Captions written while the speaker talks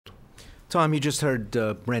Tom, you just heard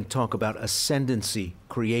Brent talk about ascendancy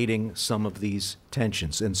creating some of these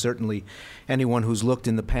tensions. And certainly anyone who's looked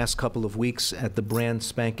in the past couple of weeks at the brand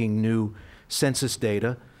spanking new census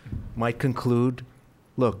data might conclude,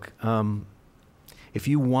 look, if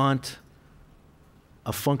you want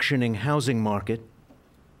a functioning housing market,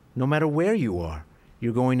 no matter where you are,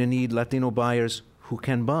 you're going to need Latino buyers who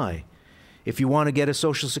can buy. If you want to get a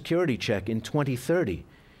Social Security check in 2030,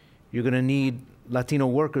 you're going to need Latino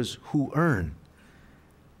workers who earn.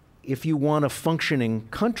 If you want a functioning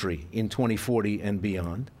country in 2040 and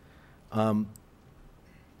beyond,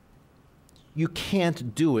 you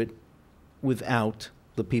can't do it without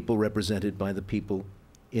the people represented by the people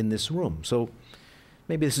in this room. So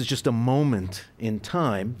maybe this is just a moment in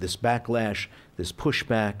time, this backlash, this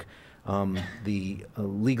pushback, the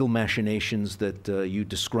legal machinations that you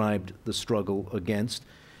described the struggle against.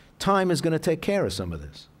 Time is going to take care of some of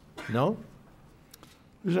this. No?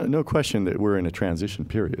 There's no question that we're in a transition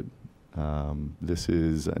period. This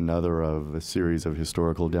is another of a series of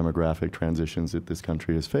historical demographic transitions that this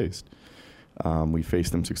country has faced. We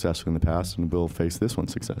faced them successfully in the past, and we'll face this one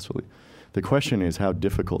successfully. The question is how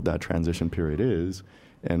difficult that transition period is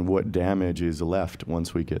and what damage is left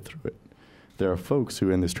once we get through it. There are folks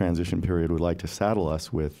who in this transition period would like to saddle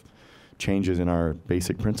us with changes in our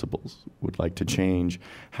basic principles, would like to change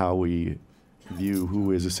how we view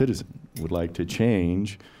who is a citizen, would like to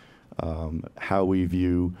change how we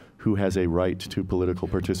view who has a right to political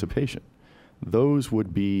participation. Those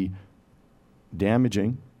would be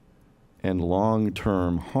damaging and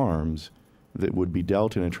long-term harms that would be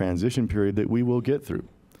dealt in a transition period that we will get through.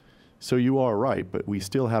 So you are right, but we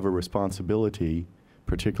still have a responsibility,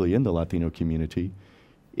 particularly in the Latino community,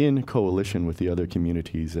 in coalition with the other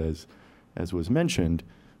communities as was mentioned,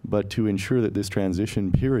 but to ensure that this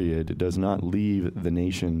transition period does not leave the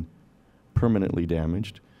nation permanently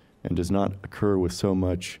damaged and does not occur with so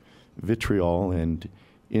much vitriol and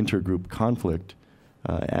intergroup conflict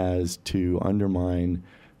as to undermine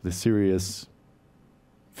the serious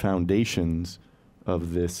foundations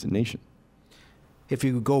of this nation. If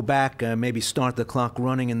you go back, maybe start the clock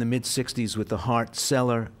running in the mid-'60s with the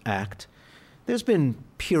Hart-Celler Act, there's been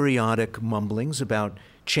periodic mumblings about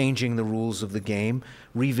changing the rules of the game,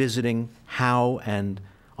 revisiting how and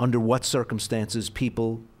under what circumstances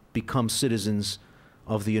people become citizens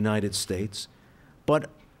of the United States. But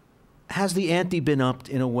has the ante been upped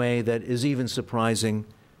in a way that is even surprising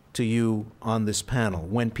to you on this panel,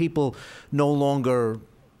 when people no longer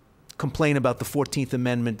complain about the 14th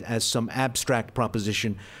Amendment as some abstract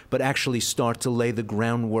proposition, but actually start to lay the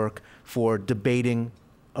groundwork for debating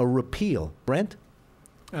a repeal? Brent?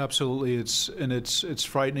 Absolutely. It's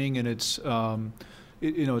frightening, and it's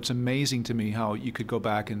it's amazing to me how you could go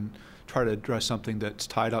back and try to address something that's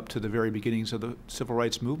tied up to the very beginnings of the civil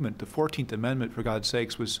rights movement. The 14th Amendment, for God's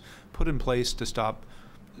sakes, was put in place to stop,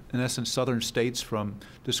 in essence, southern states from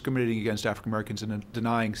discriminating against African Americans and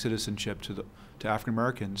denying citizenship to African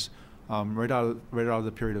Americans right out of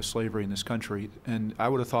the period of slavery in this country. And I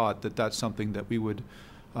would have thought that that's something that we would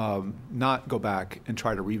not go back and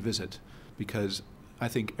try to revisit, because I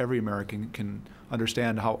think every American can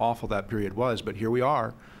understand how awful that period was. But here we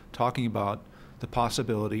are talking about the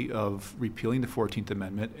possibility of repealing the 14th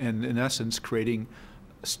Amendment and, in essence, creating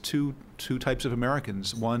two types of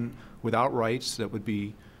Americans, one without rights that would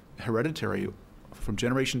be hereditary from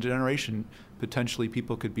generation to generation. Potentially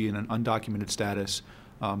people could be in an undocumented status.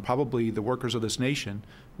 Probably the workers of this nation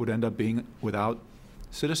would end up being without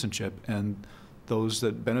citizenship, and those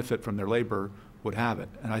that benefit from their labor would have it.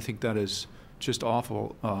 And I think that is just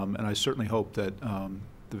awful, and I certainly hope that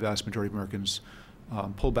the vast majority of Americans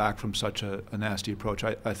pull back from such a nasty approach.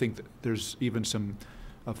 I think that there's even some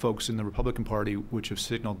folks in the Republican Party which have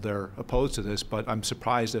signaled they're opposed to this, but I'm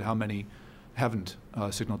surprised at how many haven't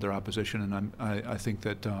signaled their opposition, and I think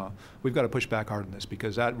that we've got to push back hard on this,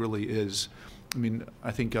 because that really is, I mean,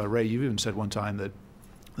 I think, Ray, you even said one time that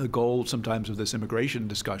the goal sometimes of this immigration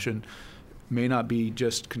discussion may not be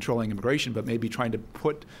just controlling immigration, but maybe trying to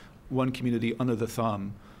put one community under the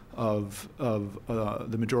thumb of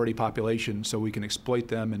the majority population so we can exploit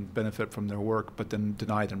them and benefit from their work, but then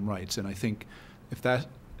deny them rights. And I think if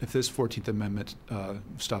this 14th Amendment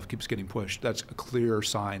stuff keeps getting pushed, that's a clear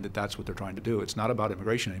sign that that's what they're trying to do. It's not about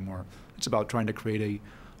immigration anymore. It's about trying to create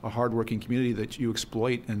a hardworking community that you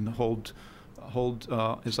exploit and hold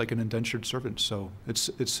as like an indentured servant. So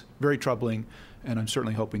it's very troubling, and I'm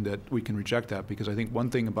certainly hoping that we can reject that, because I think one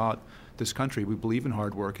thing about this country, we believe in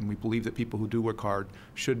hard work, and we believe that people who do work hard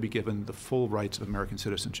should be given the full rights of American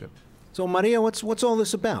citizenship. So, Maria, what's all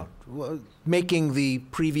this about? Making the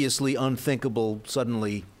previously unthinkable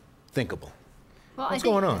suddenly thinkable? Well, What's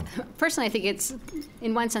going on? Personally, I think it's,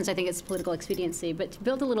 in one sense, I think it's political expediency. But to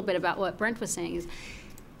build a little bit about what Brent was saying is,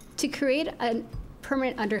 to create a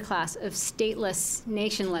permanent underclass of stateless,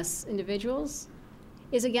 nationless individuals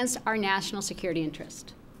is against our national security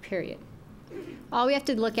interest, period. All we have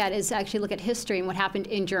to look at is actually look at history and what happened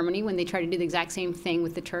in Germany when they tried to do the exact same thing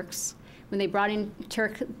with the Turks. When they brought in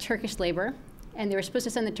Turkish labor, and they were supposed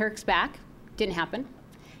to send the Turks back, didn't happen.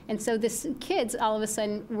 And so these kids, all of a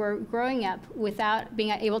sudden, were growing up without being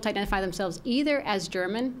able to identify themselves either as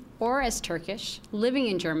German or as Turkish, living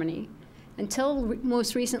in Germany, until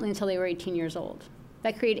most recently, until they were 18 years old.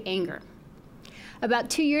 That created anger. About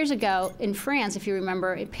 2 years ago in France, if you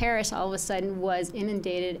remember, Paris all of a sudden was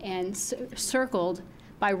inundated and circled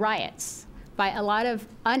by riots, by a lot of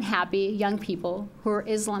unhappy young people who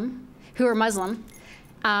are Muslim,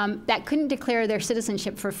 that couldn't declare their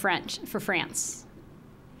citizenship for France.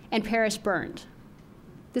 And Paris burned.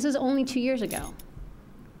 This was only 2 years ago.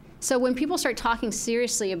 So when people start talking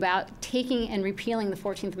seriously about taking and repealing the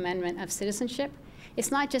 14th Amendment of citizenship,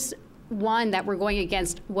 it's not just one that we're going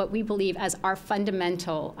against what we believe as our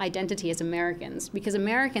fundamental identity as Americans. Because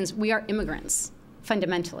Americans, we are immigrants,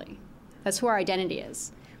 fundamentally. That's who our identity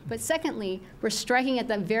is. But secondly, we're striking at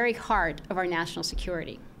the very heart of our national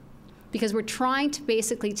security. Because we're trying to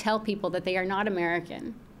basically tell people that they are not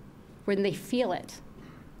American when they feel it.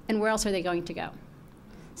 And where else are they going to go?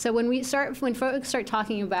 So when folks start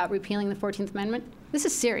talking about repealing the 14th Amendment, this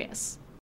is serious.